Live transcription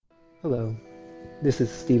Hello, this is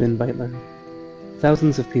Stephen Beitler.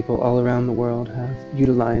 Thousands of people all around the world have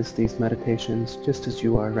utilized these meditations just as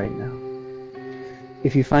you are right now.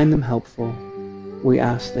 If you find them helpful, we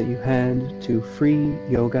ask that you head to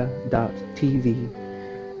freeyoga.tv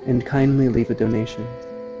and kindly leave a donation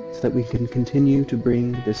so that we can continue to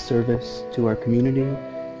bring this service to our community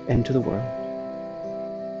and to the world.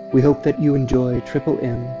 We hope that you enjoy Triple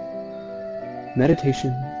M,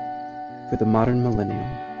 Meditation for the Modern Millennium.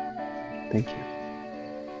 Thank you.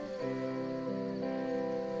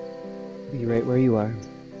 Be right where you are.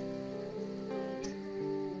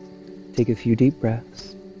 Take a few deep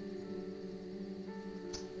breaths.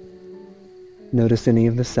 Notice any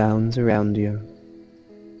of the sounds around you.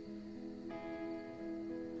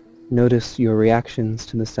 Notice your reactions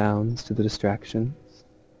to the sounds, to the distractions.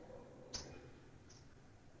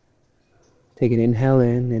 Take an inhale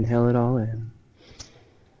in, inhale it all in.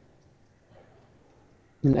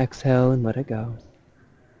 And exhale and let it go.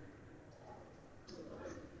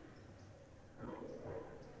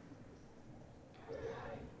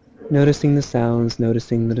 Noticing the sounds,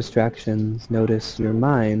 noticing the distractions, notice your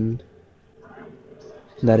mind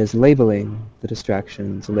that is labeling the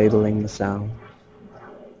distractions, labeling the sound.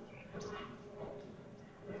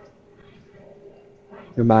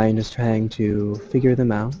 Your mind is trying to figure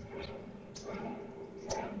them out,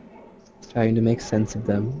 trying to make sense of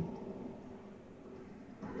them.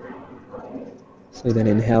 So then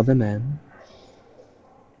inhale them in,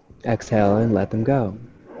 exhale and let them go.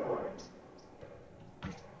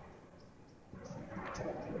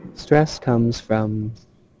 Stress comes from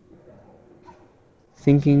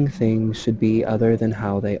thinking things should be other than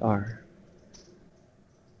how they are.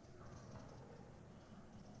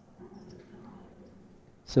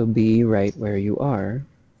 So be right where you are,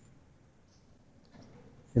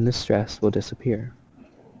 and the stress will disappear.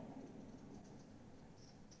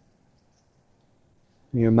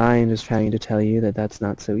 Your mind is trying to tell you that that's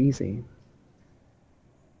not so easy.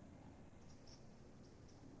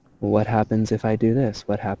 What happens if I do this?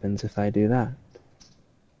 What happens if I do that?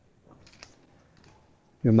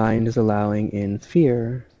 Your mind is allowing in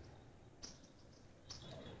fear.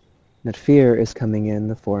 That fear is coming in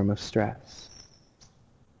the form of stress.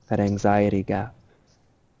 That anxiety gap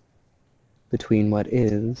between what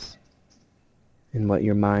is and what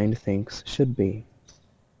your mind thinks should be.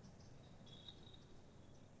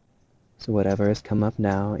 So whatever has come up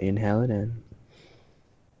now, inhale it in.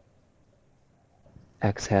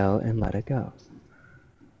 Exhale and let it go.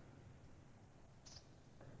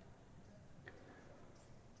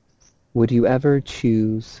 Would you ever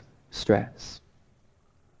choose stress?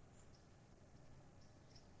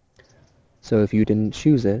 So if you didn't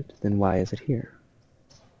choose it, then why is it here?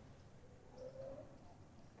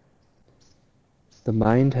 The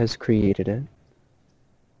mind has created it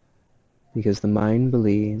because the mind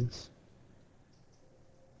believes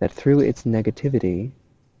that through its negativity,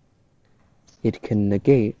 it can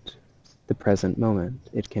negate the present moment.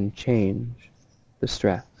 It can change the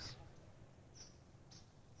stress.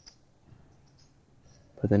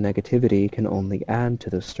 But the negativity can only add to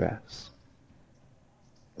the stress.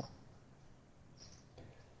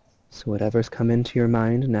 So whatever's come into your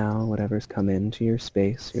mind now, whatever's come into your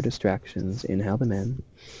space, your distractions, inhale them in.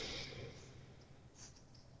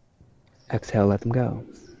 Exhale, let them go.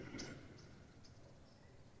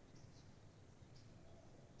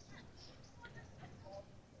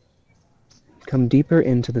 Come deeper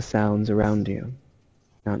into the sounds around you,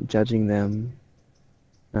 not judging them,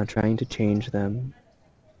 not trying to change them,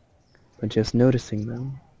 but just noticing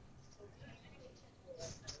them.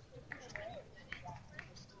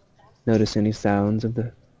 Notice any sounds of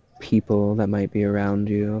the people that might be around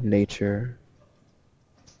you, of nature.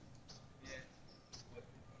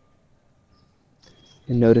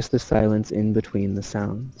 And notice the silence in between the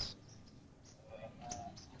sounds.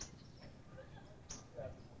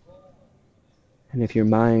 And if your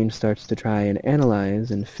mind starts to try and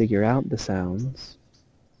analyze and figure out the sounds,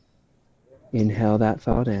 inhale that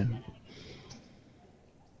thought in.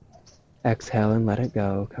 Exhale and let it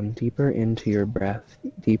go. Come deeper into your breath,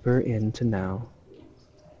 deeper into now.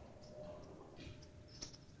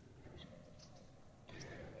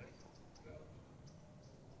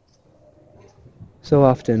 So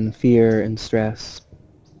often fear and stress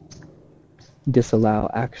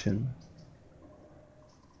disallow action.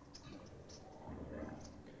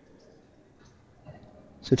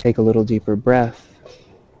 So take a little deeper breath.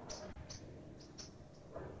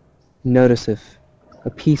 Notice if a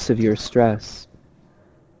piece of your stress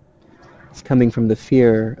is coming from the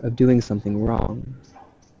fear of doing something wrong.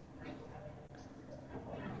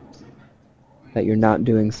 That you're not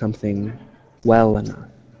doing something well enough.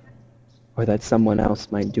 or that someone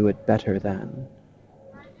else might do it better than.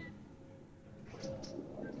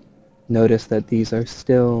 Notice that these are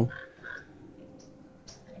still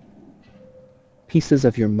pieces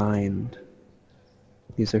of your mind.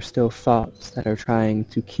 These are still thoughts that are trying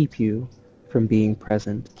to keep you from being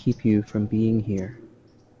present, keep you from being here.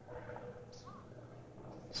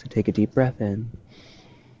 So take a deep breath in,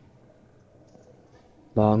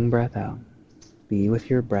 long breath out. Be with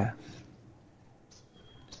your breath.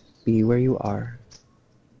 Be where you are.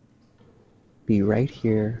 Be right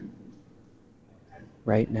here,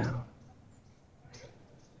 right now,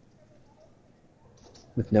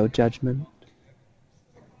 with no judgment,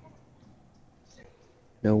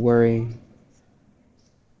 no worry,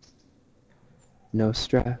 no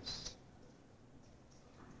stress,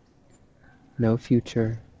 no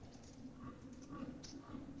future,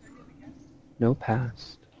 no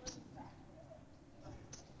past.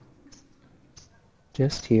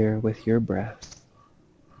 Just here with your breath.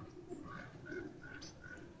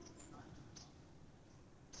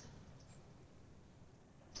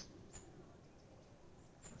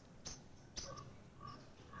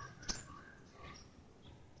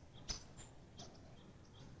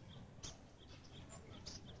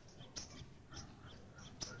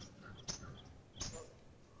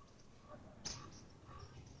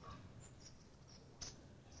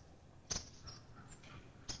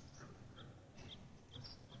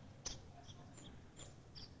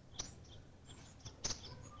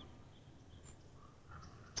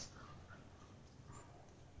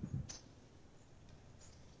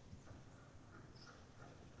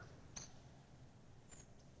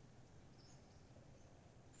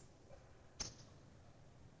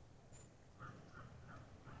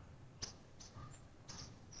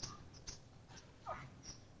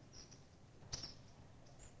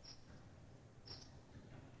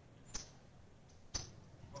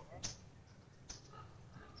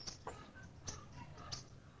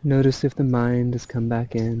 Notice if the mind has come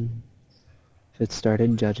back in, if it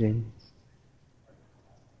started judging.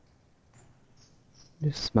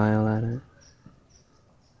 Just smile at it.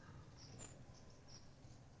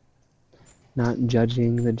 Not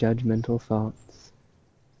judging the judgmental thoughts.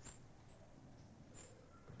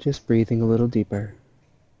 Just breathing a little deeper.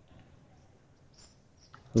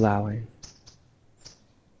 Allowing.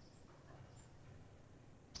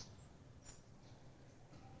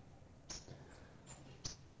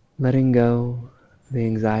 Letting go of the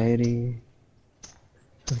anxiety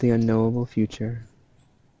of the unknowable future.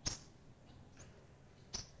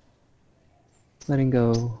 Letting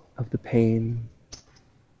go of the pain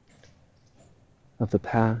of the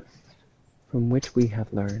past from which we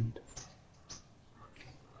have learned.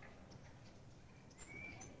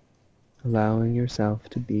 Allowing yourself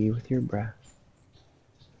to be with your breath.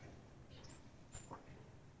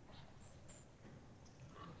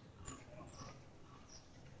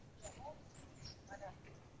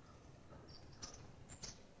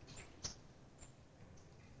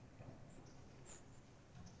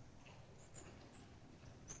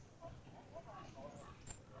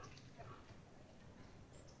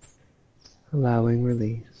 Allowing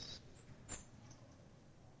release.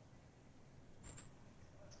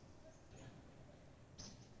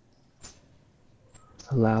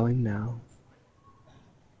 Allowing now.